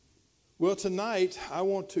Well, tonight I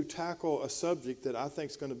want to tackle a subject that I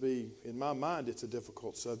think is going to be, in my mind, it's a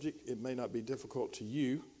difficult subject. It may not be difficult to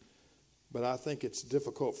you, but I think it's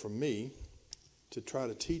difficult for me to try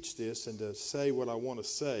to teach this and to say what I want to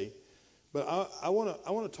say. But I want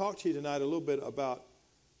to talk to you tonight a little bit about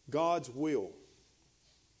God's will.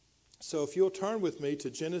 So if you'll turn with me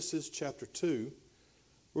to Genesis chapter 2,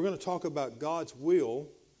 we're going to talk about God's will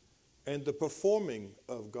and the performing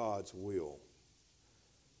of God's will.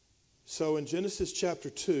 So in Genesis chapter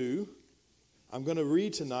 2, I'm going to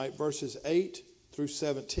read tonight verses 8 through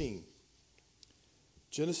 17.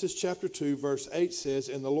 Genesis chapter 2, verse 8 says,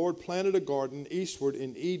 "And the Lord planted a garden eastward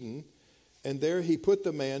in Eden, and there he put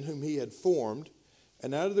the man whom he had formed.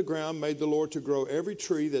 And out of the ground made the Lord to grow every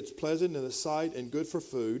tree that's pleasant in the sight and good for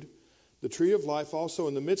food, the tree of life also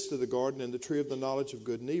in the midst of the garden, and the tree of the knowledge of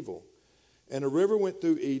good and evil. And a river went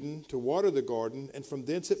through Eden to water the garden, and from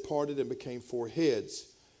thence it parted and became four heads.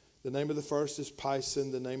 The name of the first is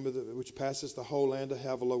Pison, the name of which passes the whole land of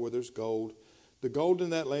Havilah, where there's gold. The gold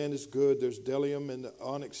in that land is good. There's bdellium and the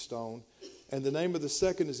onyx stone. And the name of the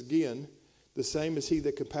second is Gin, the same as he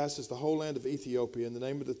that compasses the whole land of Ethiopia. And the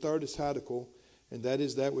name of the third is Haddakal, and that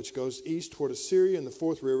is that which goes east toward Assyria. And the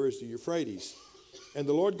fourth river is the Euphrates. And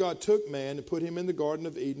the Lord God took man and put him in the garden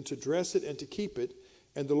of Eden to dress it and to keep it.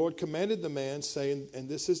 And the Lord commanded the man, saying, and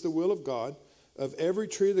this is the will of God, of every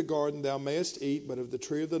tree of the garden thou mayest eat, but of the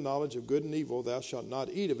tree of the knowledge of good and evil thou shalt not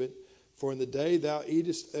eat of it, for in the day thou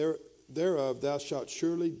eatest thereof thou shalt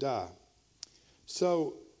surely die."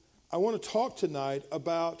 So I want to talk tonight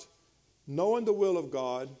about knowing the will of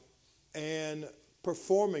God and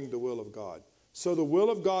performing the will of God. So the will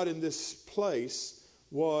of God in this place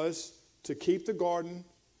was to keep the garden,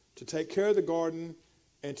 to take care of the garden,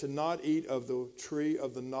 and to not eat of the tree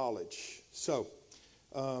of the knowledge. So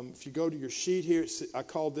if you go to your sheet here, I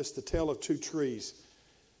call this the tale of two trees.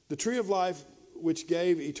 The tree of life, which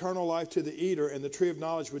gave eternal life to the eater, and the tree of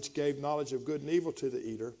knowledge, which gave knowledge of good and evil to the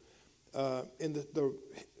eater. In the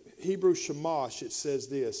Hebrew Shamash, it says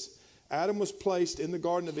this: Adam was placed in the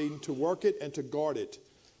Garden of Eden to work it and to guard it.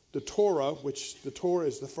 The Torah, which the Torah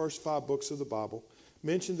is the first 5 books of the Bible,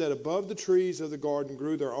 mentioned that above the trees of the garden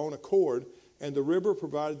grew their own accord, and the river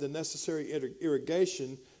provided the necessary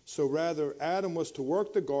irrigation. So rather, Adam was to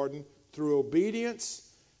work the garden through obedience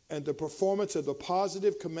and the performance of the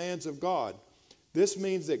positive commands of God. This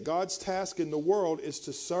means that God's task in the world is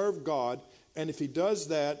to serve God, and if he does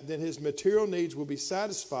that, then his material needs will be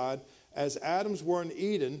satisfied as Adam's were in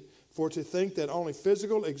Eden. For to think that only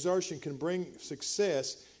physical exertion can bring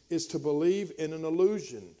success is to believe in an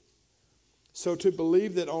illusion. So to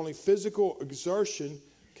believe that only physical exertion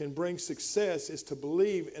can bring success is to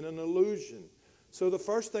believe in an illusion. So the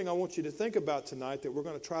first thing I want you to think about tonight that we're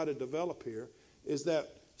going to try to develop here is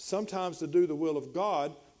that sometimes to do the will of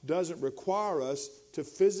God doesn't require us to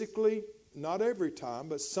physically, not every time,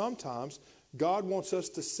 but sometimes God wants us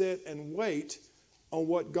to sit and wait on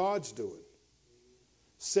what God's doing.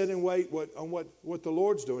 Sit and wait on what the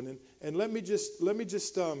Lord's doing. And let me just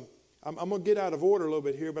I'm going to get out of order a little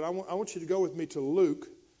bit here, but I want you to go with me to Luke,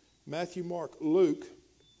 Matthew, Mark, Luke,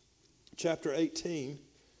 chapter 18.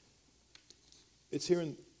 It's here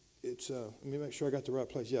let me make sure I got the right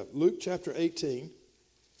place. Yeah, Luke chapter 18.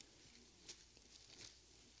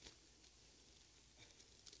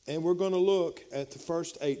 And we're going to look at the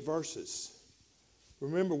first 8 verses.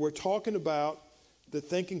 Remember, we're talking about that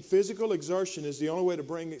thinking physical exertion is the only way to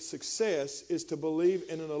bring success is to believe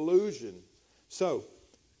in an illusion. So,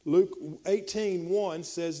 Luke 18:1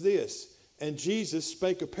 says this: "And Jesus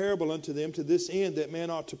spake a parable unto them to this end, that man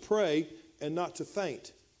ought to pray and not to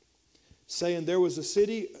faint, saying, there was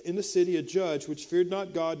in the city a judge which feared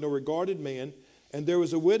not God nor regarded man. And there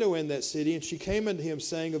was a widow in that city, and she came unto him,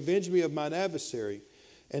 saying, Avenge me of mine adversary.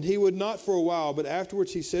 And he would not for a while, but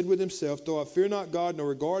afterwards he said with himself, Though I fear not God nor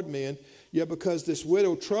regard man, yet because this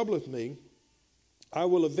widow troubleth me, I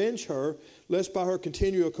will avenge her, lest by her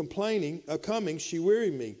continual coming she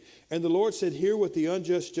weary me. And the Lord said, Hear what the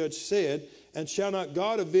unjust judge said, and shall not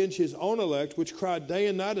God avenge his own elect, which cry day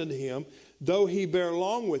and night unto him, though he bear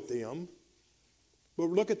long with them?" But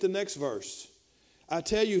look at the next verse. "I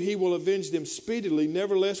tell you, he will avenge them speedily.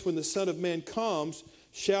 Nevertheless, when the Son of Man comes,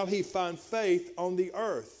 shall he find faith on the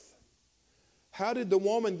earth?" How did the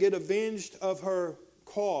woman get avenged of her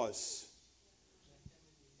cause?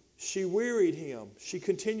 She wearied him. She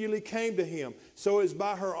continually came to him. So it's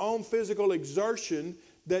by her own physical exertion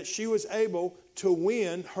that she was able to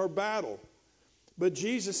win her battle. But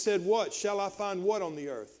Jesus said, what? Shall I find what on the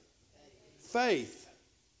earth? Faith.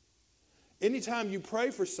 Anytime you pray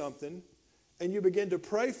for something and you begin to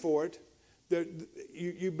pray for it,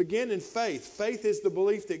 You begin in faith. Faith is the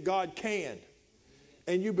belief that God can.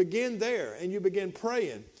 And you begin there, and you begin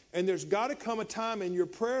praying. And there's got to come a time in your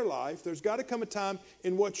prayer life, there's got to come a time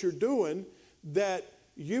in what you're doing that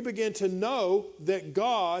you begin to know that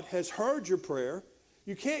God has heard your prayer.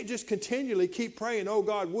 You can't just continually keep praying, oh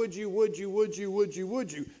God, would you, would you, would you, would you,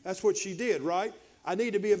 would you. That's what she did, right? I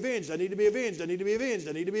need to be avenged. I need to be avenged. I need to be avenged.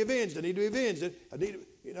 I need to be avenged. I need to be avenged. I need to,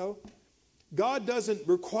 you know. God doesn't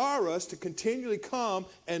require us to continually come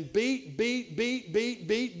and beat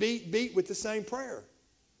with the same prayer.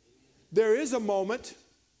 There is a moment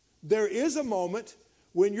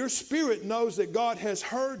when your spirit knows that God has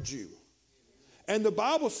heard you. And the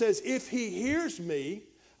Bible says, if he hears me,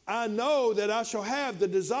 I know that I shall have the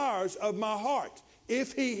desires of my heart.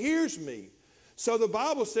 If he hears me. So the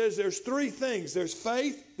Bible says there's three things. There's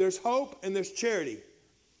faith, there's hope, and there's charity.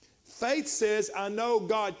 Faith says, I know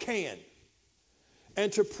God can.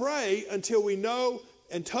 And to pray until we know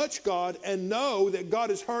and touch God and know that God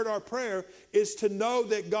has heard our prayer is to know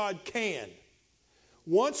that God can.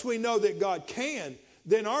 Once we know that God can,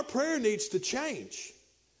 then our prayer needs to change.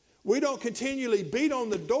 We don't continually beat on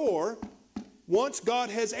the door once God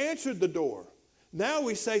has answered the door. Now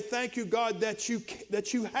we say, thank you, God, that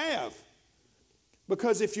you have.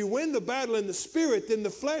 Because if you win the battle in the spirit, then the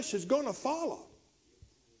flesh is going to follow.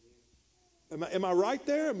 Am I right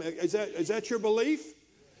there? Is that your belief?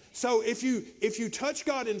 So if you touch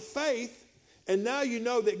God in faith, and now you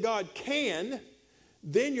know that God can,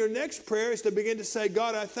 then your next prayer is to begin to say,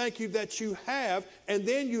 God, I thank you that you have, and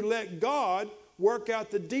then you let God work out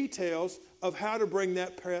the details of how to bring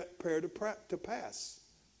that prayer to pass.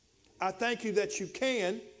 I thank you that you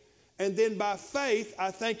can, and then by faith,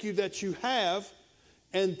 I thank you that you have,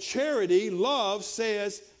 and charity, love,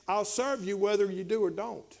 says, I'll serve you whether you do or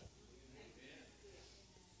don't.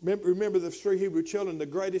 Remember the three Hebrew children, the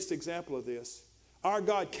greatest example of this. Our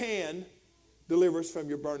God can deliver us from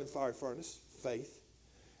your burning fiery furnace, faith.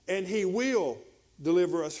 And he will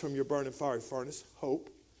deliver us from your burning fiery furnace, hope.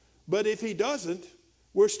 But if he doesn't,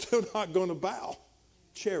 we're still not going to bow.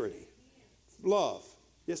 Charity. Love.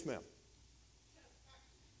 Yes, ma'am.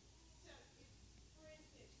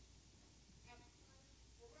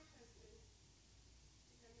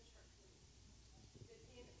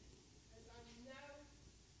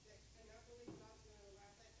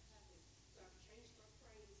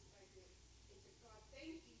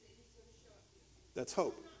 That's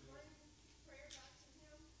hope.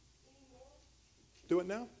 Do it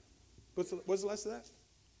now? What's the last of that?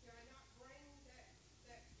 Do I not bring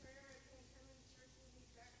that prayer as I come into church with me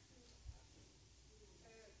back to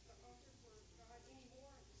the altar for God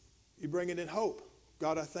anymore? You bring it in hope.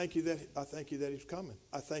 God, I thank you that he's coming.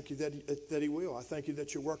 I thank you that he will. I thank you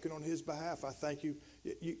that you're working on his behalf. I thank you.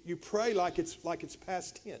 You pray like it's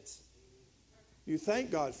past tense. You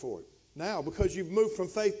thank God for it now because you've moved from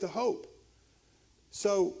faith to hope.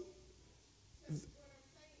 So,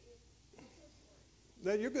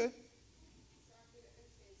 no, you're good.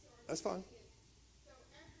 That's fine. So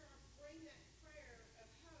after I bring that prayer of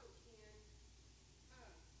hope in,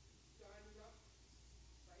 do I not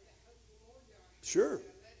pray that hope anymore? Sure.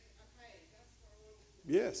 Okay, that's what I wanted to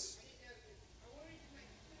do. Yes. I wanted to make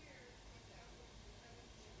clear myself that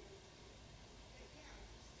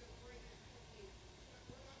still bring that hope in.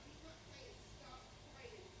 He's not saying stop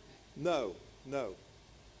praying for that. No.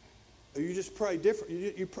 You just pray different.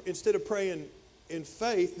 You instead of praying in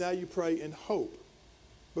faith, now you pray in hope.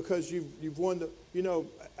 Because you've won the,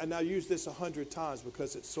 and I use this 100 times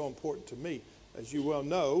because it's so important to me. As you well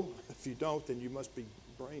know, if you don't, then you must be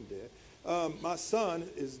brain dead. My son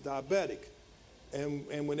is diabetic.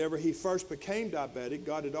 And whenever he first became diabetic,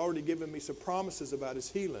 God had already given me some promises about his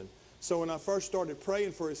healing. So when I first started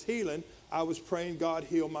praying for his healing, I was praying, God,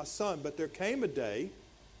 heal my son. But there came a day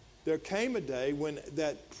when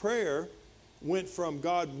that prayer went from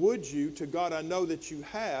God, would you, to God, I know that you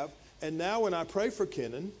have. And now when I pray for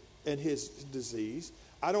Kenan and his disease,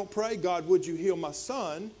 I don't pray, God, would you heal my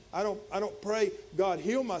son? I don't pray, God,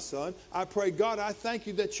 heal my son. I pray, God, I thank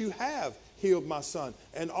you that you have healed my son.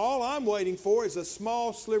 And all I'm waiting for is a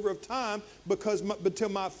small sliver of time until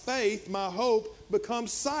my faith, my hope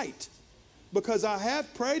becomes sight. Because I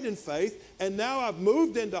have prayed in faith, and now I've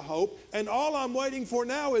moved into hope, and all I'm waiting for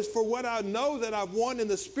now is for what I know that I've won in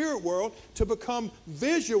the spirit world to become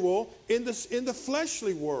visual in the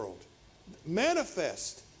fleshly world.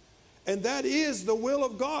 Manifest. And that is the will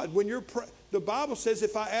of God. When the Bible says,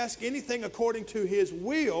 if I ask anything according to his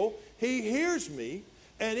will, he hears me.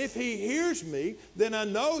 And if he hears me, then I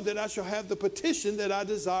know that I shall have the petition that I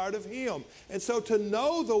desired of him. And so to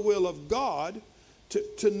know the will of God,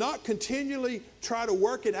 to not continually try to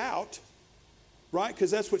work it out, right?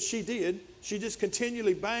 Because that's what she did. She just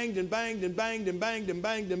continually banged and banged and banged and banged and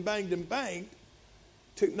banged and banged and banged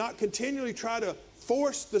to not continually try to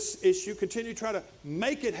force this issue, continue to try to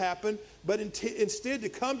make it happen, but instead to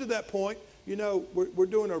come to that point. You know, we're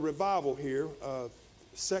doing a revival here,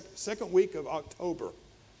 second week of October.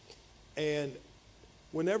 And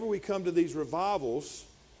whenever we come to these revivals,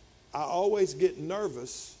 I always get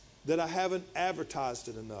nervous that I haven't advertised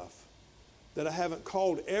it enough, that I haven't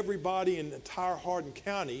called everybody in the entire Hardin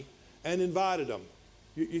County and invited them.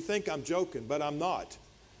 You think I'm joking, but I'm not.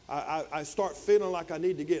 I start feeling like I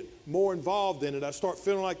need to get more involved in it. I start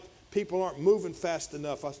feeling like people aren't moving fast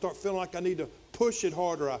enough. I start feeling like I need to push it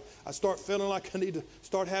harder. I start feeling like I need to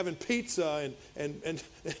start having pizza and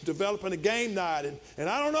developing a game night and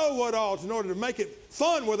I don't know what all in order to make it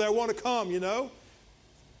fun where they want to come, you know.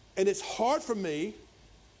 And it's hard for me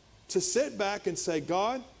to sit back and say,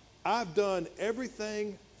 God, I've done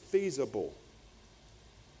everything feasible.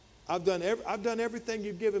 I've done everything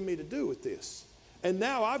you've given me to do with this. And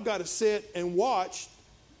now I've got to sit and watch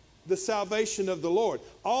the salvation of the Lord.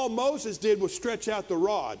 All Moses did was stretch out the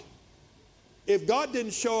rod. If God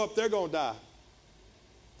didn't show up, they're going to die.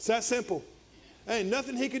 It's that simple. There ain't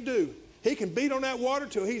nothing he can do. He can beat on that water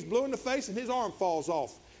till he's blue in the face and his arm falls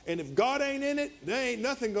off. And if God ain't in it, there ain't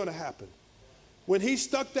nothing going to happen. When he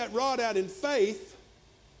stuck that rod out in faith,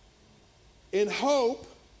 in hope,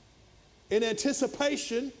 in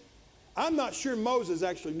anticipation, I'm not sure Moses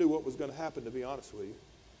actually knew what was going to happen, to be honest with you.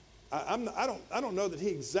 I don't know that he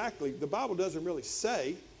exactly, the Bible doesn't really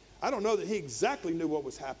say, I don't know that he exactly knew what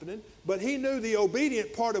was happening, but he knew the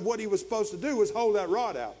obedient part of what he was supposed to do was hold that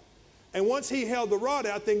rod out. And once he held the rod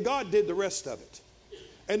out, then God did the rest of it.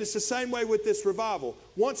 And it's the same way with this revival.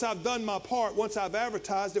 Once I've done my part, once I've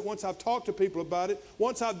advertised it, once I've talked to people about it,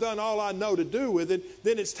 once I've done all I know to do with it,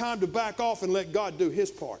 then it's time to back off and let God do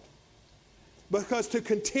his part. Because to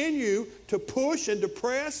continue to push and to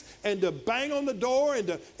press and to bang on the door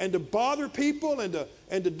and to bother people and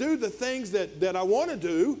to do the things that I want to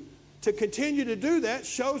do, to continue to do that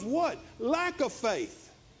shows what? Lack of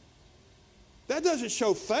faith. That doesn't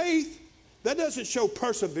show faith. That doesn't show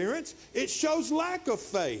perseverance. It shows lack of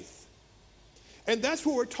faith. And that's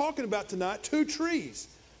what we're talking about tonight, two trees.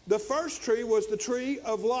 The first tree was the tree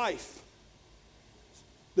of life.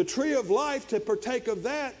 The tree of life, to partake of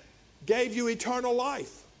that, gave you eternal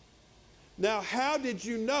life. Now, how did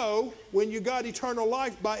you know when you got eternal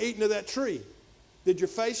life? By eating of that tree. Did your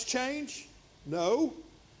face change? No.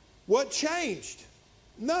 What changed?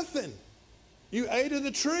 Nothing. You ate of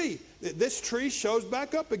the tree. This tree shows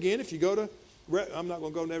back up again. If you go to, I'm not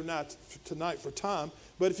going to go there tonight for time,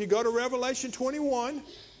 but if you go to Revelation 21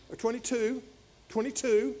 or 22,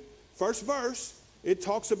 first verse, it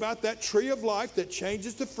talks about that tree of life that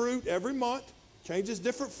changes the fruit every month. Changes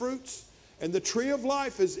different fruits. And the tree of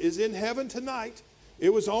life is in heaven tonight.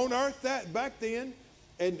 It was on earth back then.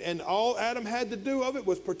 And all Adam had to do of it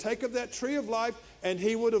was partake of that tree of life, and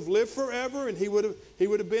he would have lived forever, and he would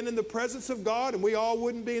have been in the presence of God, and we all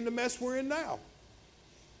wouldn't be in the mess we're in now.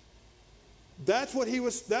 That's what he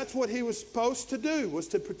was supposed to do, was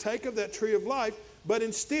to partake of that tree of life, but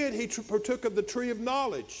instead he partook of the tree of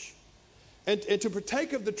knowledge. And to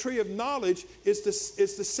partake of the tree of knowledge is to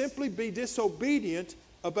simply be disobedient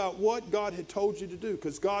about what God had told you to do.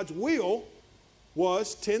 Because God's will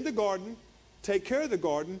was tend the garden, take care of the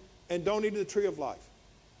garden, and don't eat of the tree of life.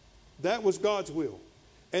 That was God's will.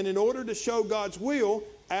 And in order to show God's will,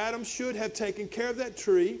 Adam should have taken care of that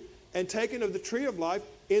tree and taken of the tree of life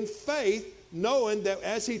in faith, knowing that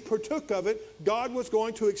as he partook of it, God was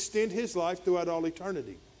going to extend his life throughout all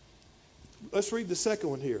eternity. Let's read the second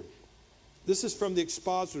one here. This is from the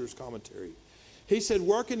Expositor's commentary. He said,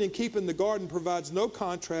 working and keeping the garden provides no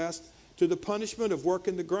contrast to the punishment of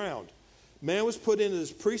working the ground. Man was put in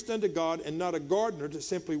as priest unto God and not a gardener to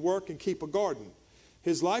simply work and keep a garden.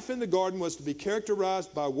 His life in the garden was to be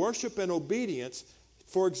characterized by worship and obedience.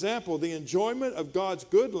 For example, the enjoyment of God's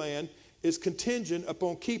good land is contingent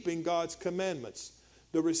upon keeping God's commandments.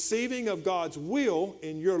 The receiving of God's will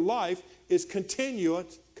in your life is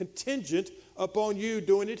contingent upon you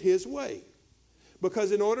doing it his way.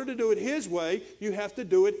 Because in order to do it his way, you have to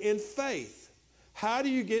do it in faith. How do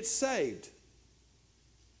you get saved?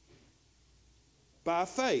 By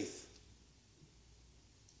faith.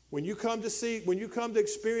 When you come to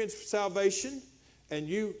experience salvation and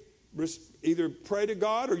you either pray to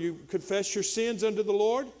God or you confess your sins unto the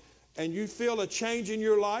Lord and you feel a change in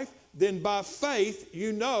your life, then by faith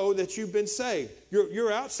you know that you've been saved.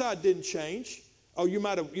 Your outside didn't change. Oh, you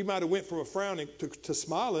might have went from a frowning to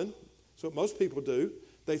smiling. That's what most people do.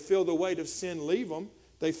 They feel the weight of sin leave them.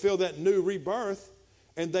 They feel that new rebirth.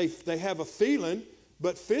 and they have a feeling,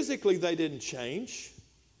 but physically they didn't change.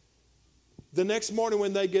 The next morning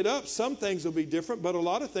when they get up, some things will be different, but a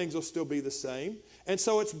lot of things will still be the same. And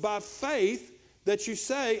so it's by faith that you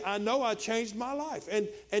say, I know I changed my life.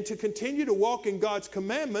 And to continue to walk in God's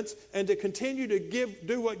commandments and to continue to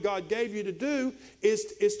do what God gave you to do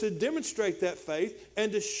is to demonstrate that faith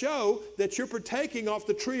and to show that you're partaking off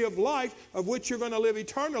the tree of life of which you're going to live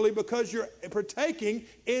eternally because you're partaking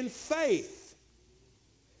in faith.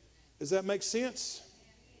 Does that make sense?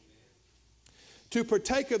 To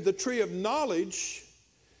partake of the tree of knowledge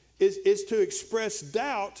is to express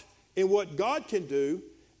doubt in what God can do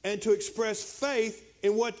and to express faith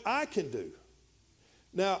in what I can do.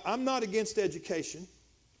 Now, I'm not against education.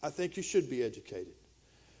 I think you should be educated.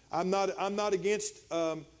 I'm not against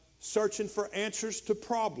searching for answers to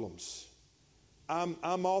problems.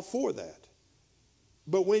 I'm all for that.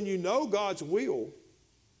 But when you know God's will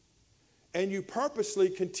and you purposely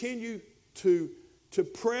continue to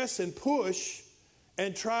press and push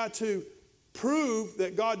and try to prove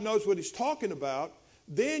that God knows what he's talking about,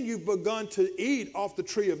 then you've begun to eat off the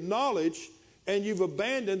tree of knowledge and you've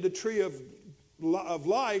abandoned the tree of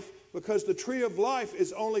life, because the tree of life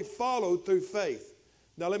is only followed through faith.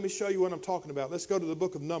 Now let me show you what I'm talking about. Let's go to the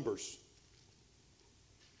book of Numbers.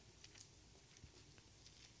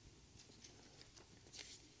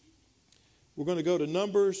 We're going to go to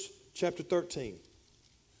Numbers chapter 13.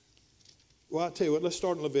 Well, I'll tell you what, let's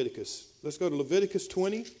start in Leviticus. Let's go to Leviticus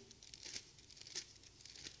 20.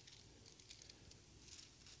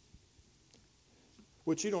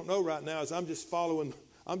 What you don't know right now is I'm just following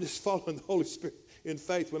the Holy Spirit in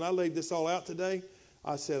faith. When I laid this all out today,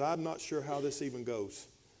 I said, I'm not sure how this even goes.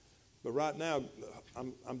 But right now,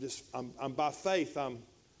 I'm by faith, I'm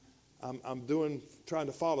trying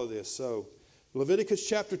to follow this. So Leviticus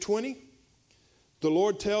chapter 20, the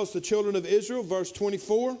Lord tells the children of Israel, verse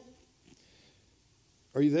 24.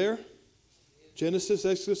 Are you there? Genesis,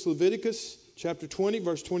 Exodus, Leviticus, chapter 20,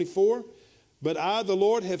 verse 24. But I, the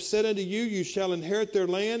Lord, have said unto you, you shall inherit their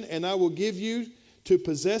land, and I will give you to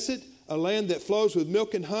possess it, a land that flows with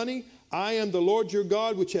milk and honey. I am the Lord your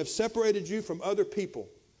God, which have separated you from other people.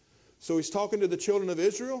 So he's talking to the children of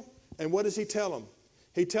Israel, and what does he tell them?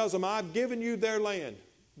 He tells them, I've given you their land.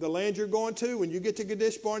 The land you're going to, when you get to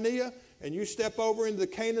Kadesh Barnea, and you step over into the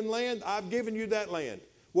Canaan land, I've given you that land.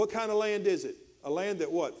 What kind of land is it? A land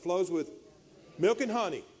that what? Flows with milk and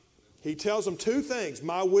honey. He tells them two things.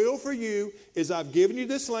 My will for you is I've given you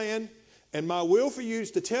this land, and my will for you is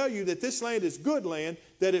to tell you that this land is good land,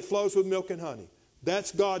 that it flows with milk and honey.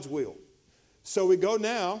 That's God's will. So we go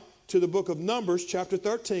now to the book of Numbers, chapter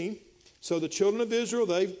 13. So the children of Israel,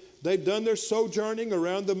 they've done their sojourning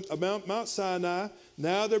around Mount Sinai.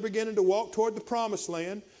 Now they're beginning to walk toward the promised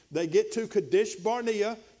land. They get to Kadesh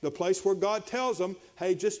Barnea, the place where God tells them,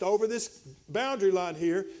 hey, just over this boundary line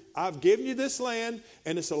here, I've given you this land,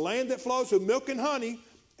 and it's a land that flows with milk and honey,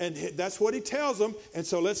 and that's what he tells them. And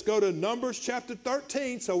so let's go to Numbers chapter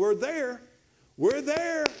 13. So we're there. We're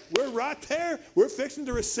there. We're right there. We're fixing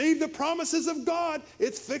to receive the promises of God.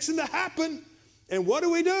 It's fixing to happen. And what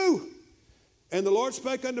do? And the Lord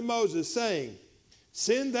spake unto Moses, saying,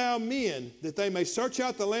 send thou men, that they may search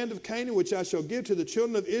out the land of Canaan, which I shall give to the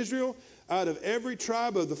children of Israel. Out of every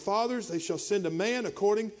tribe of the fathers they shall send a man,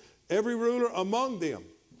 according every ruler among them.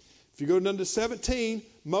 If you go down to 17,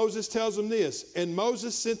 Moses tells them this. And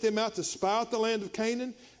Moses sent them out to spy out the land of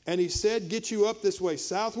Canaan. And he said, get you up this way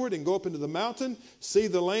southward and go up into the mountain. See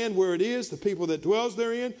the land where it is, the people that dwells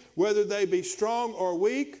therein, whether they be strong or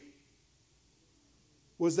weak.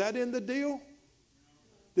 Was that in the deal?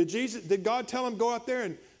 Did God tell them go out there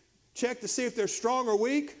and check to see if they're strong or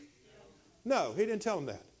weak? No, he didn't tell them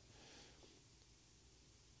that.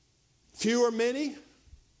 Few or many,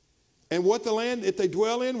 and what the land, if they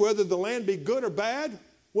dwell in, whether the land be good or bad.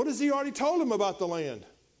 What has he already told them about the land?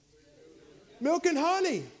 Milk and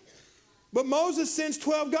honey. But Moses sends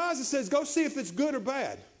 12 guys and says, go see if it's good or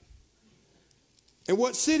bad. And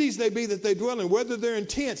what cities they be that they dwell in, whether they're in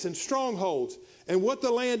tents and strongholds, and what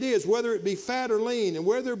the land is, whether it be fat or lean, and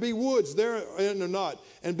whether there be woods therein or not.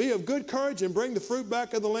 And be of good courage and bring the fruit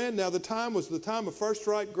back of the land. Now the time was the time of first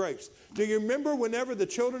ripe grapes. Do you remember whenever the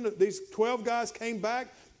children of these 12 guys came back,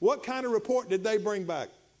 what kind of report did they bring back?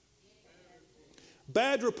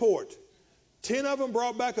 Bad report. 10 of them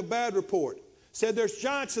brought back a bad report. Said there's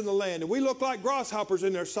giants in the land, and we look like grasshoppers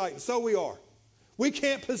in their sight, and so we are. We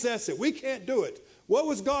can't possess it. We can't do it. What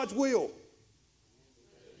was God's will?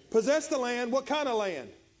 Possess the land. What kind of land?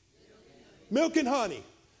 Milk and honey.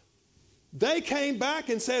 They came back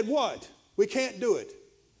and said what? We can't do it.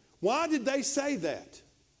 Why did they say that?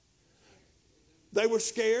 They were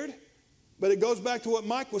scared. But it goes back to what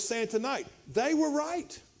Mike was saying tonight. They were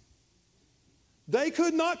right. They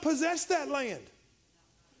could not possess that land.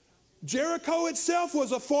 Jericho itself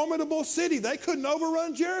was a formidable city. They couldn't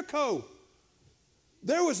overrun Jericho.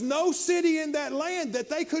 There was no city in that land that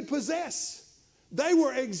they could possess. They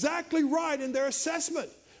were exactly right in their assessment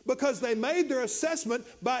because they made their assessment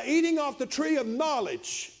by eating off the tree of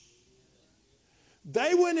knowledge.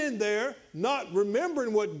 They went in there not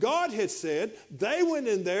remembering what God had said. They went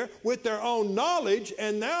in there with their own knowledge,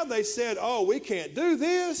 and now they said, oh, we can't do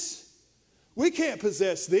this. We can't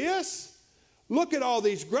possess this. Look at all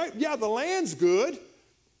these grapes. Yeah, the land's good.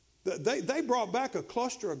 They brought back a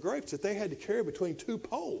cluster of grapes that they had to carry between two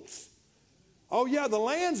poles. Oh, yeah, the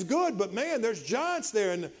land's good, but man, there's giants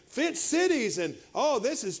there and fenced cities, and oh,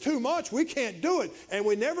 this is too much. We can't do it. And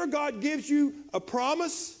whenever God gives you a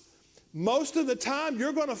promise, most of the time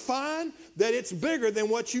you're going to find that it's bigger than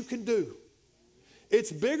what you can do.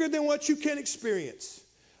 It's bigger than what you can experience.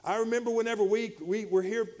 I remember whenever we were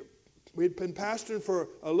here, we'd been pastoring for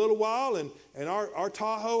a little while, and our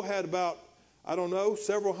Tahoe had about, I don't know,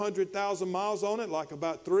 several 100,000 miles on it, like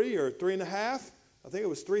about 3 or 3.5. I think it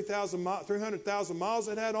was 300,000 miles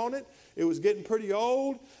it had on it. It was getting pretty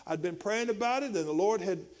old. I'd been praying about it, and the Lord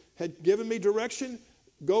had given me direction,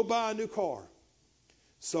 go buy a new car.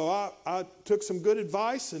 So I took some good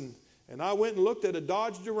advice, and I went and looked at a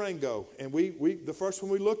Dodge Durango. And the first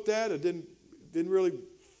one we looked at, it didn't really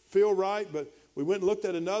feel right, but we went and looked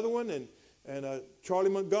at another one, and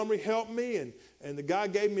Charlie Montgomery helped me, and the guy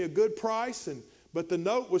gave me a good price, but the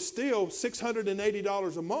note was still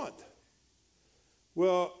 $680 a month.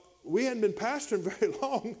 Well, we hadn't been pastoring very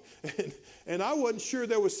long, and I wasn't sure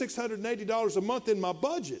there was $680 a month in my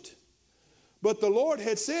budget. But the Lord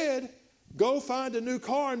had said, go find a new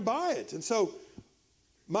car and buy it. And so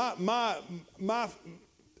the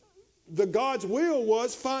God's will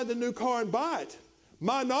was find a new car and buy it.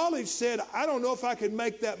 My knowledge said, I don't know if I could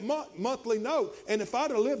make that monthly note. And if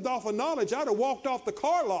I'd have lived off of knowledge, I'd have walked off the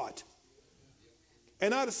car lot.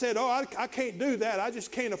 And I'd have said, oh, I can't do that. I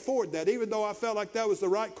just can't afford that. Even though I felt like that was the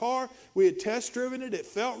right car, we had test driven it. It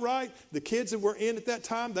felt right. The kids that were in at that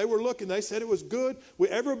time, they were looking. They said it was good.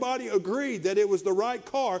 Everybody agreed that it was the right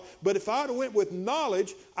car. But if I'd have went with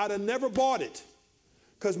knowledge, I'd have never bought it.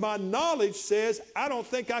 Because my knowledge says, I don't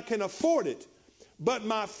think I can afford it. But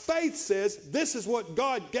my faith says, this is what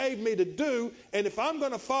God gave me to do. And if I'm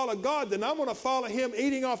going to follow God, then I'm going to follow him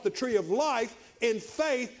eating off the tree of life in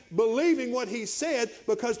faith, believing what he said,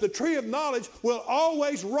 because the tree of knowledge will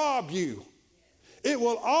always rob you. It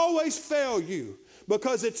will always fail you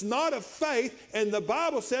because it's not of faith. And the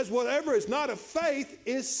Bible says whatever is not of faith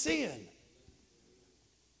is sin.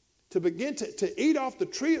 To begin to eat off the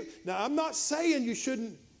tree. Now, I'm not saying you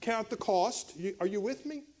shouldn't count the cost. Are you with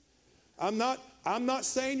me? I'm not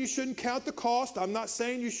saying you shouldn't count the cost. I'm not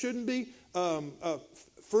saying you shouldn't be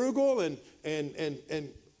frugal and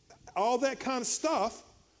all that kind of stuff.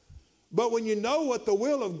 But when you know what the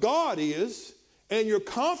will of God is and you're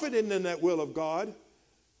confident in that will of God,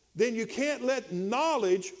 then you can't let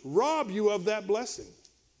knowledge rob you of that blessing.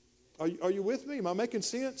 Are you with me? Am I making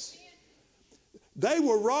sense? They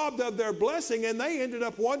were robbed of their blessing, and they ended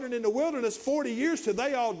up wandering in the wilderness 40 years till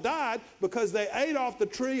they all died because they ate off the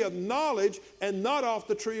tree of knowledge and not off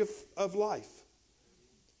the tree of life.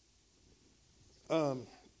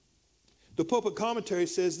 The pulpit commentary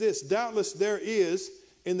says this: doubtless there is,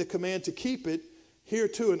 in the command to keep it, here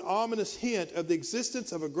too an ominous hint of the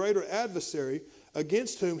existence of a greater adversary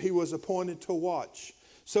against whom he was appointed to watch.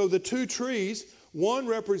 So the two trees, one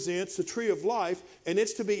represents the tree of life, and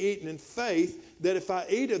it's to be eaten in faith that if I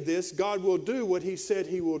eat of this, God will do what he said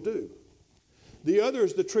he will do. The other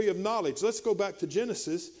is the tree of knowledge. Let's go back to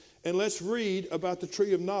Genesis and let's read about the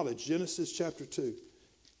tree of knowledge. Genesis chapter 2.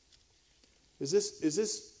 Is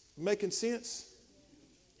this making sense?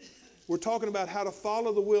 We're talking about how to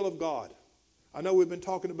follow the will of God. I know we've been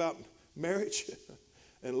talking about marriage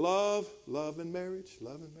and love and marriage.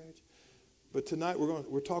 But tonight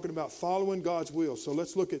we're talking about following God's will. So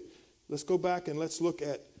let's go back and let's look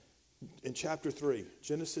at in chapter 3,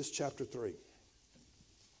 Genesis chapter 3.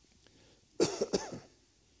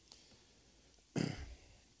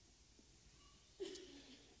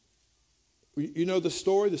 You know the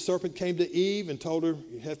story. The serpent came to Eve and told her,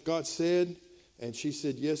 hath God said? And she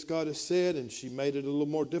said, yes, God has said. And she made it a little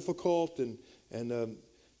more difficult. And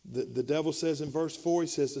the devil says in verse 4, he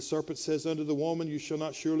says, the serpent says unto the woman, you shall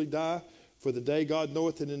not surely die. For the day God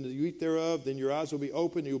knoweth that in the you eat thereof, then your eyes will be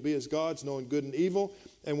opened, you will be as gods, knowing good and evil.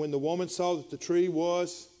 And when the woman saw that the tree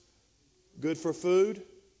was good for food,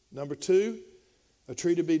 number 2, a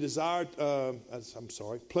tree to be desired,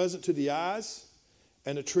 pleasant to the eyes,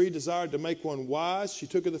 And the tree desired to make one wise. She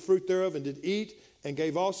took of the fruit thereof and did eat, and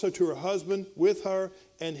gave also to her husband with her,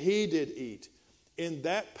 and he did eat. In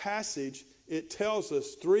that passage, it tells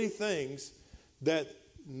us three things that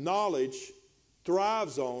knowledge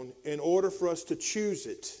thrives on in order for us to choose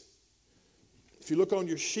it. If you look on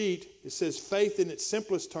your sheet, it says faith in its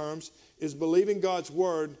simplest terms is believing God's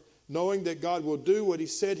word, knowing that God will do what he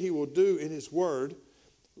said he will do in his word.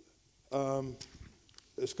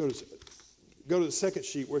 Let's go to the second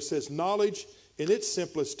sheet where it says knowledge in its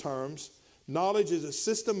simplest terms. Knowledge is a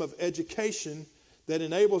system of education that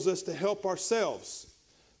enables us to help ourselves.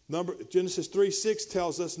 Genesis 3:6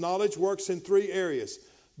 tells us knowledge works in three areas.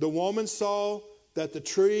 The woman saw that the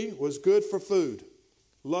tree was good for food,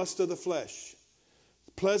 lust of the flesh,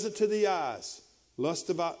 pleasant to the eyes, lust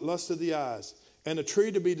of the eyes, and a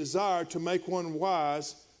tree to be desired to make one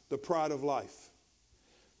wise, the pride of life.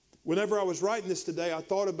 Whenever I was writing this today, I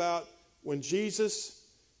thought about when Jesus,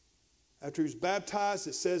 after he was baptized,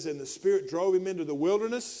 it says, and the Spirit drove him into the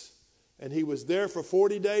wilderness, and he was there for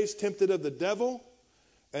 40 days, tempted of the devil.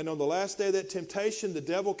 And on the last day of that temptation, the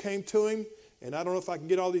devil came to him, and I don't know if I can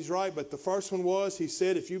get all these right, but the first one was, he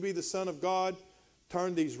said, if you be the Son of God,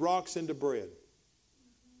 turn these rocks into bread.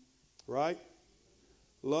 Right?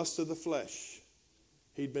 Lust of the flesh.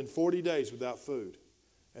 He'd been 40 days without food.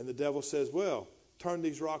 And the devil says, well, turn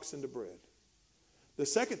these rocks into bread. The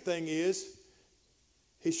second thing is,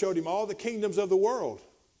 he showed him all the kingdoms of the world.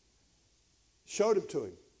 Showed them to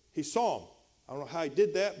him. He saw them. I don't know how he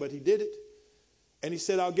did that, but he did it. And he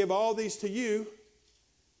said, I'll give all these to you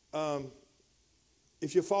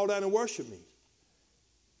if you fall down and worship me.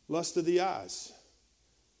 Lust of the eyes.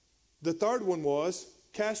 The third one was,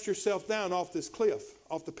 cast yourself down off this cliff,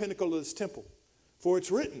 off the pinnacle of this temple. For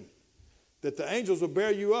it's written that the angels will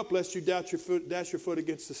bear you up lest you dash your foot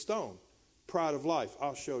against the stone. Pride of life.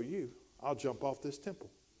 I'll show you. I'll jump off this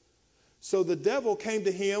temple. So the devil came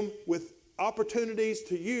to him with opportunities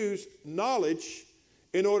to use knowledge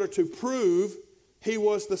in order to prove he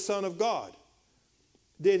was the Son of God.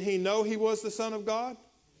 Did he know he was the Son of God?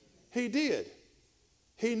 He did.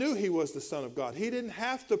 He knew he was the Son of God. He didn't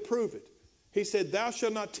have to prove it. He said, thou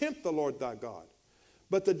shalt not tempt the Lord thy God.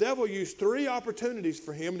 But the devil used three opportunities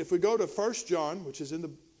for him. And if we go to 1 John, which is in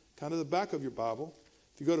the kind of the back of your Bible,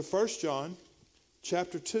 if you go to 1 John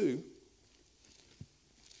chapter 2,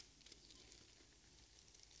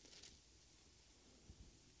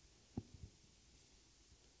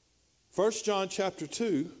 First John chapter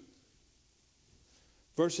 2,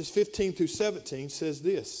 verses 15 through 17 says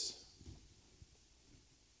this.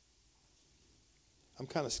 I'm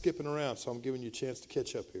kind of skipping around, so I'm giving you a chance to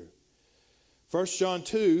catch up here. 1 John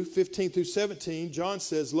 2, 15 through 17, John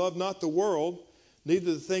says, love not the world,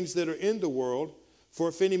 neither the things that are in the world. For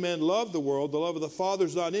if any man love the world, the love of the Father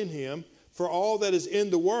is not in him. For all that is in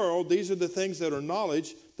the world, these are the things that are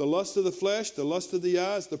knowledge, the lust of the flesh, the lust of the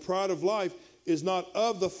eyes, the pride of life, is not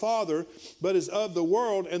of the Father, but is of the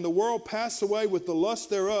world. And the world passed away with the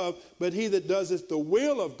lust thereof, but he that doeth the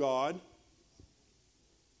will of God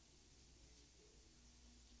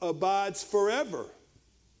abides forever.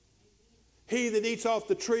 He that eats off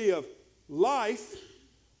the tree of life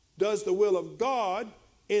does the will of God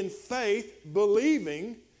in faith,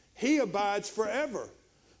 believing, he abides forever.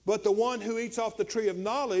 But the one who eats off the tree of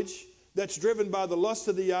knowledge, that's driven by the lust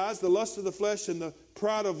of the eyes, the lust of the flesh, and the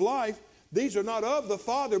pride of life, these are not of the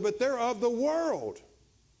Father, but they're of the world.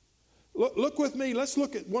 Look with me. Let's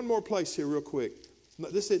look at one more place here real quick.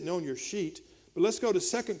 This isn't on your sheet, but let's go to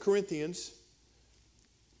 2 Corinthians.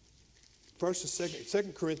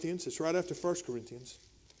 2 Corinthians. It's right after 1 Corinthians.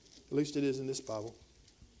 At least it is in this Bible.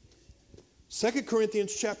 2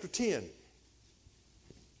 Corinthians chapter 10.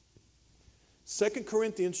 2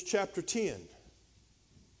 Corinthians chapter 10.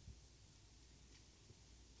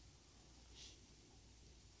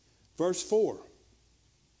 Verse 4.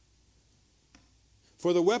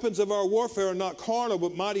 For the weapons of our warfare are not carnal,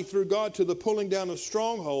 but mighty through God to the pulling down of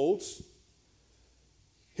strongholds.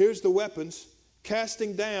 Here's the weapons.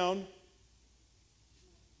 Casting down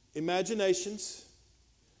imaginations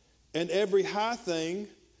and every high thing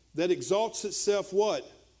that exalts itself what?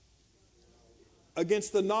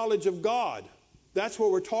 Against the knowledge of God. That's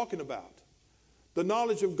what we're talking about. The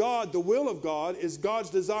knowledge of God, the will of God, is God's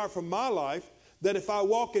desire for my life, that if I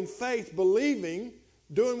walk in faith, believing,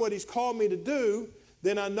 doing what he's called me to do,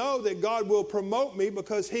 then I know that God will promote me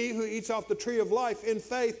because he who eats off the tree of life in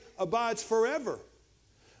faith abides forever.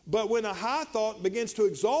 But when a high thought begins to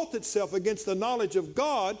exalt itself against the knowledge of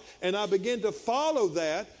God, and I begin to follow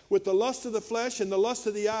that with the lust of the flesh and the lust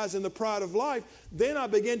of the eyes and the pride of life, then I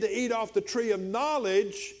begin to eat off the tree of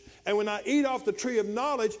knowledge, And when I eat off the tree of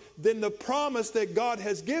knowledge, then the promise that God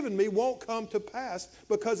has given me won't come to pass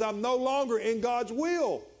because I'm no longer in God's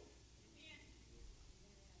will.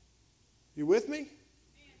 You with me?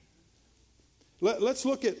 Let's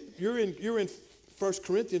look at, you're in 1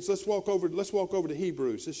 Corinthians. Let's walk over to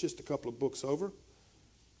Hebrews. It's just a couple of books over.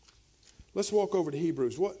 Let's walk over to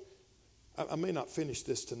Hebrews. I may not finish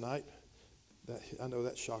this tonight. I know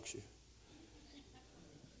that shocks you.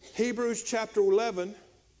 Hebrews chapter 11,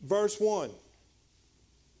 verse 1.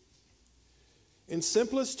 In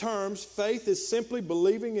simplest terms, faith is simply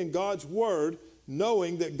believing in God's word,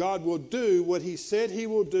 knowing that God will do what he said he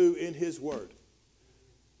will do in his word.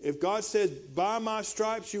 If God says, by my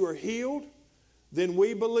stripes you are healed, then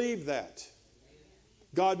we believe that.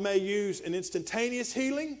 God may use an instantaneous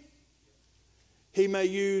healing. He may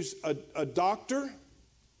use a doctor.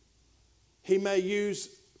 He may use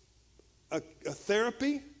a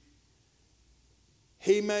therapy.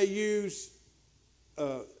 He may use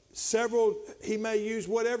he may use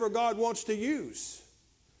whatever God wants to use.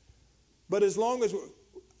 But as long as,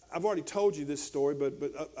 I've already told you this story,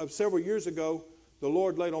 but several years ago, the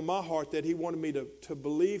Lord laid on my heart that he wanted me to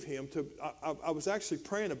believe him. I was actually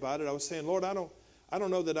praying about it. I was saying, Lord, I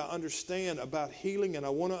don't know that I understand about healing, and I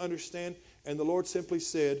want to understand. And the Lord simply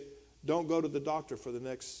said, don't go to the doctor for the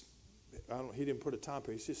next, he didn't put a time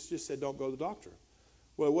period. He just said, don't go to the doctor.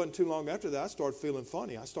 Well, it wasn't too long after that, I started feeling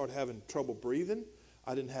funny. I started having trouble breathing.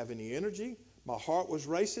 I didn't have any energy. My heart was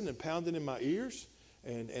racing and pounding in my ears.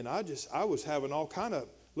 And I was having all kind of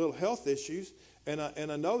little health issues. And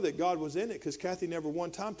I know that God was in it because Kathy never one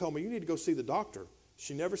time told me, you need to go see the doctor.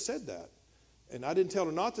 She never said that. And I didn't tell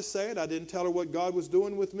her not to say it. I didn't tell her what God was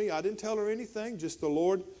doing with me. I didn't tell her anything. Just the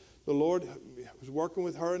Lord was working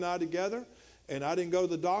with her and I together. And I didn't go to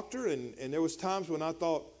the doctor. And there was times when I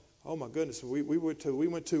thought, oh my goodness, we were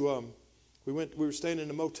staying in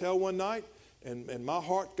a motel one night. And my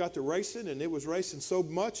heart got to racing, and it was racing so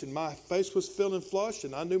much, and my face was feeling flushed,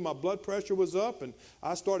 and I knew my blood pressure was up, and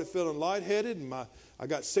I started feeling lightheaded, and I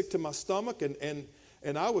got sick to my stomach,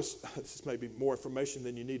 and I was, this may be more information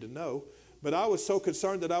than you need to know, but I was so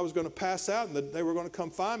concerned that I was going to pass out and that they were going to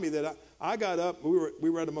come find me that I got up. We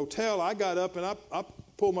were at a motel. I got up, and I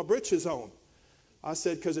pulled my britches on. I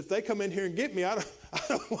said, because if they come in here and get me, I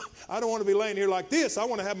don't want to be laying here like this. I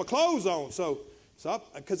want to have my clothes on. So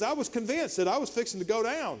because I was convinced that I was fixing to go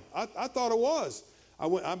down. I thought I was. I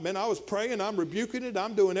was praying. I'm rebuking it.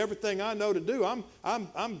 I'm doing everything I know to do. I'm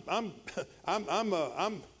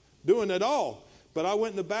doing it all. But I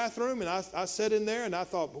went in the bathroom and I sat in there and I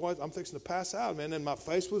thought, boy, I'm fixing to pass out, man. And my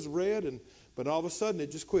face was red, but all of a sudden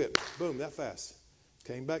it just quit. Boom, that fast.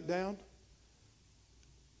 Came back down.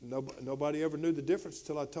 Nobody ever knew the difference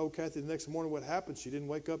until I told Kathy the next morning what happened. She didn't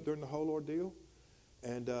wake up during the whole ordeal.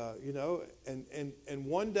 And, and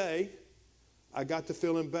one day I got to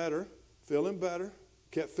feeling better,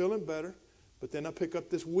 kept feeling better. But then I pick up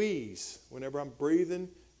this wheeze. Whenever I'm breathing,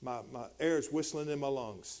 my air is whistling in my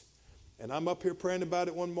lungs. And I'm up here praying about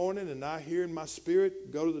it one morning, and I hear in my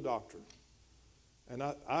spirit, go to the doctor. And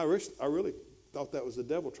I really thought that was the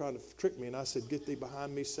devil trying to trick me. And I said, get thee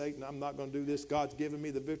behind me, Satan. I'm not going to do this. God's given me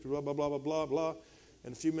the victory, blah, blah, blah, blah, blah, blah.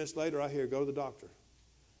 And a few minutes later, I hear, go to the doctor.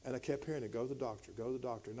 And I kept hearing it, go to the doctor, go to the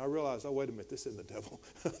doctor. And I realized, oh, wait a minute, this isn't the devil.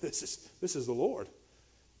 This is the Lord.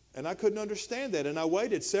 And I couldn't understand that. And I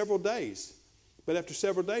waited several days. But after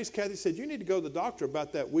several days, Kathy said, you need to go to the doctor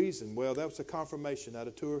about that wheezing. Well, that was a confirmation out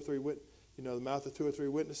of the mouth of 2 or 3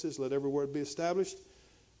 witnesses, let every word be established.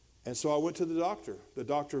 And so I went to the doctor. The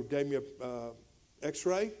doctor gave me a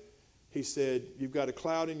x-ray. He said, you've got a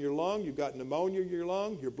cloud in your lung. You've got pneumonia in your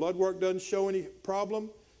lung. Your blood work doesn't show any problem.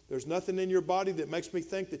 There's nothing in your body that makes me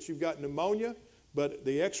think that you've got pneumonia, but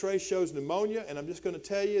the x-ray shows pneumonia, and I'm just going to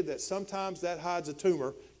tell you that sometimes that hides a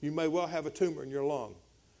tumor. You may well have a tumor in your lung.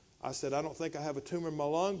 I said, I don't think I have a tumor in my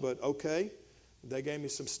lung, but okay. They gave me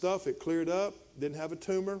some stuff. It cleared up. Didn't have a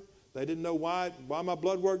tumor. They didn't know why my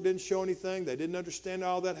blood work didn't show anything. They didn't understand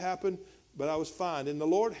how all that happened, but I was fine. And the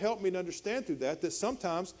Lord helped me to understand through that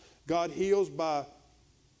sometimes God heals by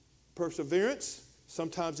perseverance.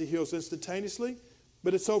 Sometimes he heals instantaneously.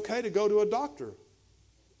 But it's okay to go to a doctor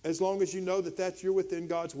as long as you know that you're within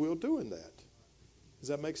God's will doing that. Does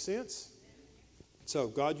that make sense? So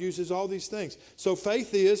God uses all these things. So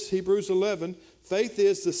faith is, Hebrews 11, faith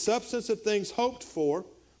is the substance of things hoped for,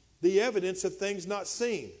 the evidence of things not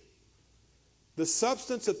seen. The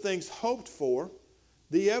substance of things hoped for,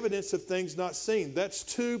 the evidence of things not seen. That's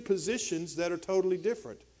two positions that are totally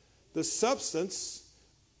different. The substance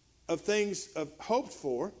of things hoped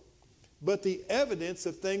for, but the evidence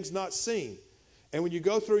of things not seen. And when you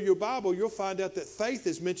go through your Bible, you'll find out that faith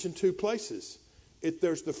is mentioned 2 places.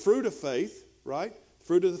 There's the fruit of faith, right?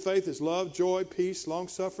 Fruit of the faith is love, joy, peace,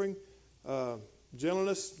 long-suffering,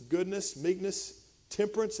 gentleness, goodness, meekness,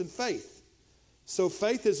 temperance, and faith. So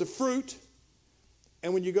faith is a fruit.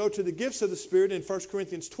 And when you go to the gifts of the Spirit in 1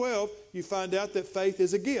 Corinthians 12, you find out that faith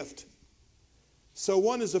is a gift. So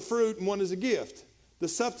one is a fruit and one is a gift. The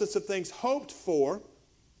substance of things hoped for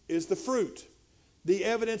is the fruit. The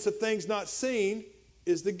evidence of things not seen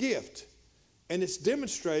is the gift. And it's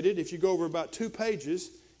demonstrated, if you go over about 2 pages,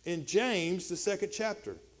 in James, the 2nd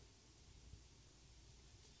chapter.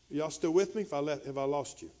 Y'all still with me? Have I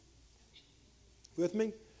lost you? With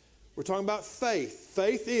me? We're talking about faith.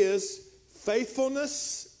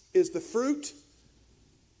 Faithfulness is the fruit,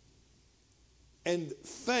 and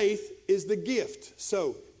faith is the gift.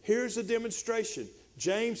 So here's a demonstration.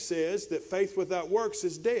 James says that faith without works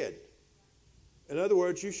is dead. In other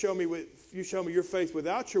words, you show me your faith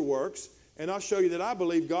without your works, and I'll show you that I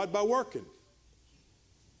believe God by working.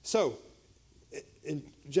 So, in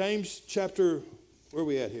James chapter, where are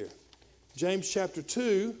we at here? James chapter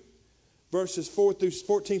 2, verses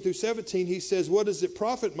 14 through 17, he says, "What does it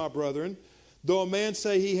profit, my brethren, though a man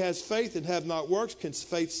say he has faith and have not works, can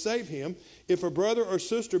faith save him? If a brother or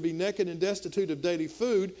sister be naked and destitute of daily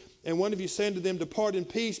food, and one of you say unto them, Depart in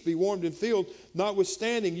peace, be warmed and filled,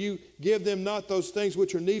 notwithstanding you give them not those things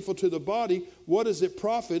which are needful to the body, what does it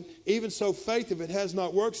profit? Even so faith, if it has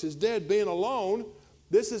not works, is dead, being alone."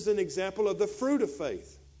 This is an example of the fruit of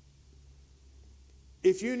faith.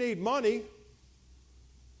 If you need money,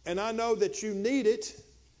 and I know that you need it,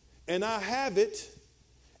 and I have it,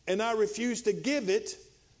 and I refuse to give it,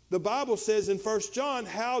 the Bible says in 1 John,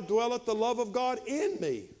 "How dwelleth the love of God in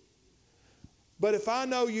me?" But if I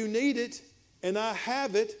know you need it, and I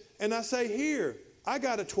have it, and I say, "Here, I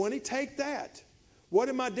got a 20, take that." What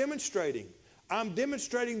am I demonstrating? I'm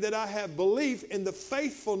demonstrating that I have belief in the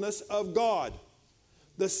faithfulness of God.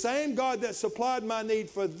 The same God that supplied my need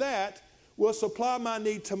for that will supply my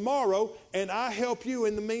need tomorrow, and I help you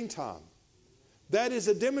in the meantime. That is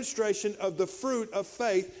a demonstration of the fruit of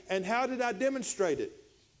faith. And how did I demonstrate it?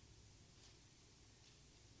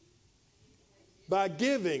 By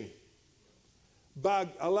giving. By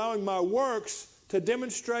allowing my works to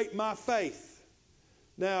demonstrate my faith.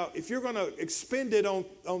 Now, if you're going to expend it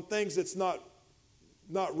on things that's not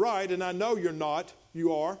right, and I know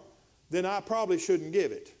you are, then I probably shouldn't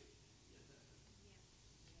give it.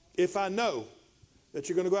 If I know that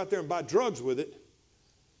you're going to go out there and buy drugs with it,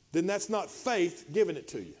 then that's not faith giving it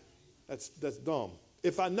to you. That's dumb.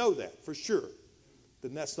 If I know that for sure,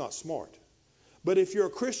 then that's not smart. But if you're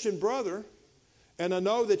a Christian brother, and I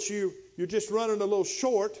know that you're just running a little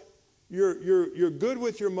short, you're good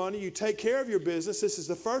with your money, you take care of your business, this is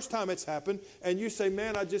the first time it's happened, and you say,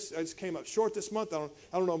 "Man, I just came up short this month, I don't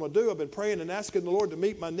know what I'm going to do, I've been praying and asking the Lord to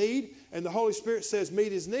meet my need," and the Holy Spirit says,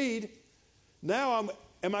 "Meet his need." Now,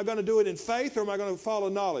 am I going to do it in faith, or am I going to follow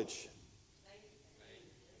knowledge?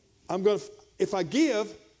 If I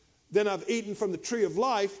give, then I've eaten from the tree of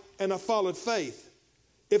life, and I followed faith.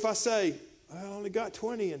 If I say, "I only got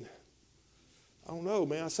 20, and I don't know,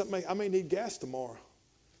 man, I may need gas tomorrow.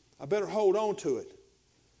 I better hold on to it."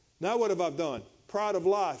 Now what have I done? Pride of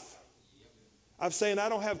life. I'm saying I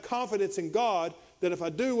don't have confidence in God that if I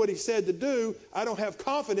do what he said to do, I don't have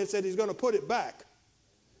confidence that he's going to put it back.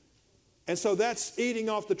 And so that's eating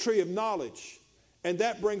off the tree of knowledge. And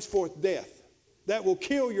that brings forth death. That will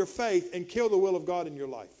kill your faith and kill the will of God in your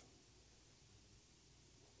life.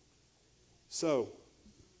 So,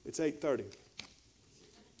 it's 8:30.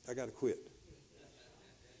 I got to quit.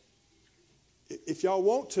 If y'all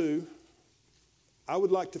want to, I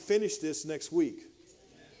would like to finish this next week.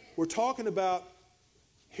 We're talking about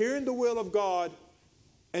hearing the will of God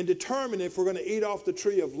and determining if we're going to eat off the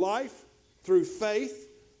tree of life through faith,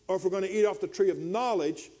 or if we're going to eat off the tree of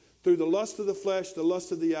knowledge through the lust of the flesh, the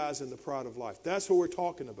lust of the eyes, and the pride of life. That's what we're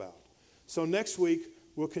talking about. So next week,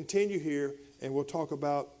 we'll continue here, and we'll talk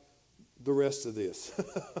about the rest of this.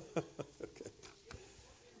 Okay.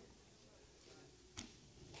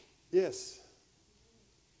 Yes.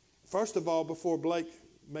 First of all, before Blake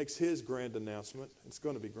makes his grand announcement, it's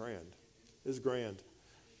going to be grand. It's grand.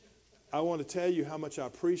 I want to tell you how much I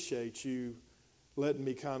appreciate you letting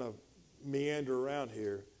me kind of meander around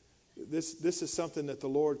here. This is something that the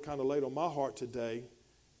Lord kind of laid on my heart today.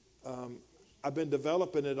 I've been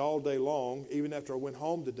developing it all day long. Even after I went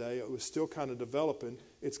home today, it was still kind of developing.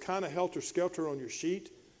 It's kind of helter-skelter on your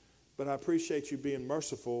sheet, but I appreciate you being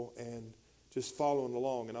merciful and just following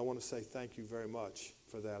along. And I want to say thank you very much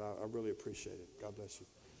for that. I really appreciate it. God bless you.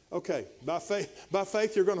 Okay, by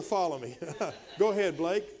faith, you're going to follow me. Go ahead,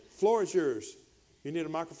 Blake. Floor is yours. You need a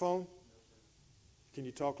microphone? Can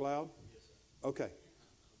you talk loud? Okay.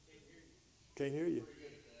 Can't hear you.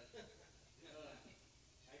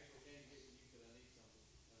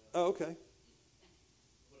 Oh, okay.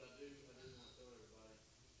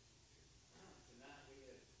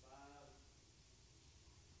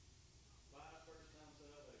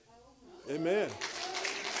 Amen.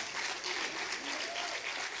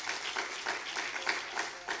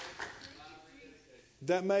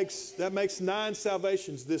 That makes 9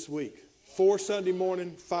 salvations this week. 4 Sunday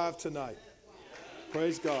morning, 5 tonight.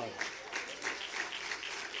 Praise God.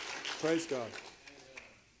 Praise God.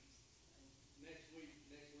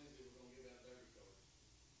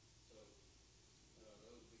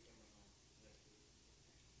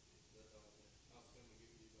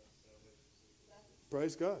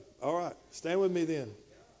 Praise God. All right. Stand with me then.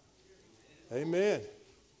 Amen.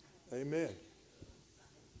 Amen.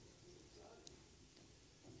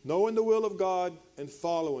 Knowing the will of God and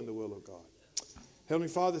following the will of God. Heavenly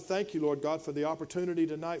Father, thank you, Lord God, for the opportunity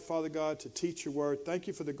tonight, Father God, to teach your word. Thank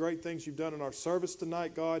you for the great things you've done in our service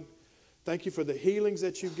tonight, God. Thank you for the healings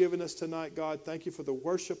that you've given us tonight, God. Thank you for the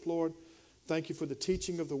worship, Lord. Thank you for the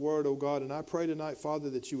teaching of the word, oh God. And I pray tonight, Father,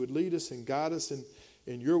 that you would lead us and guide us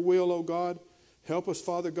in your will, oh God. Help us,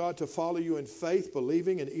 Father God, to follow you in faith,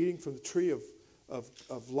 believing and eating from the tree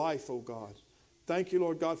of life, oh God. Thank you,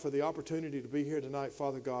 Lord God, for the opportunity to be here tonight,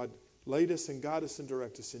 Father God. Lead us and guide us and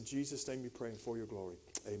direct us. In Jesus' name we pray and for your glory.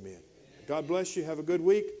 Amen. God bless you. Have a good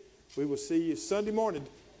week. We will see you Sunday morning.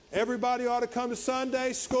 Everybody ought to come to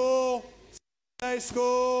Sunday school. Sunday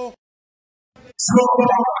school.